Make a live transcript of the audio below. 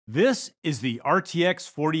This is the RTX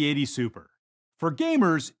 4080 Super. For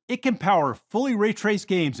gamers, it can power fully ray-traced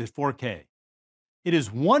games at 4K. It is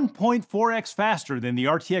 1.4x faster than the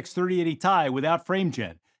RTX 3080 Ti without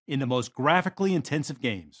FrameGen in the most graphically intensive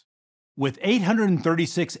games. With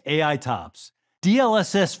 836 AI TOPS,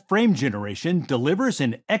 DLSS frame generation delivers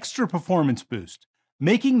an extra performance boost,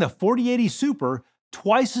 making the 4080 Super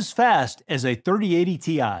twice as fast as a 3080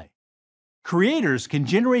 Ti. Creators can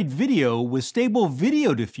generate video with stable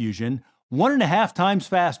video diffusion 1.5 times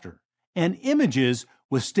faster, and images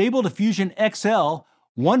with stable diffusion XL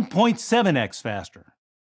 1.7x faster.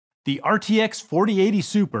 The RTX 4080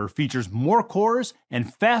 Super features more cores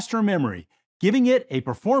and faster memory, giving it a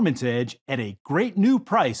performance edge at a great new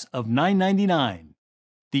price of $999.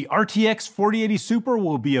 The RTX 4080 Super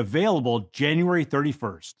will be available January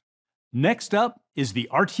 31st. Next up is the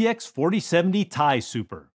RTX 4070 Ti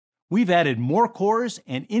Super. We've added more cores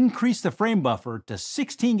and increased the frame buffer to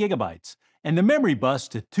 16 gigabytes and the memory bus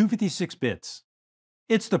to 256 bits.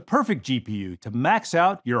 It's the perfect GPU to max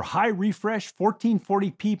out your high refresh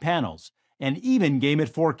 1440p panels and even game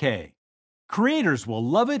at 4K. Creators will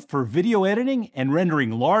love it for video editing and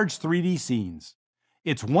rendering large 3D scenes.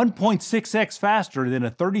 It's 1.6x faster than a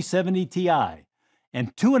 3070 Ti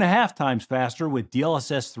and 2.5 times faster with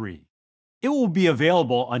DLSS 3. It will be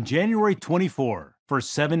available on January 24 for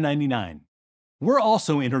 $799. We're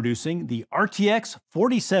also introducing the RTX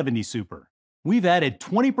 4070 Super. We've added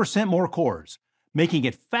 20% more cores, making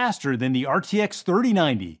it faster than the RTX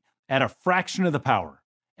 3090 at a fraction of the power.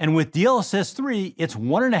 And with DLSS 3, it's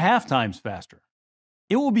 1.5 times faster.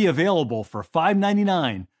 It will be available for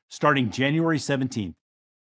 $599 starting January 17th.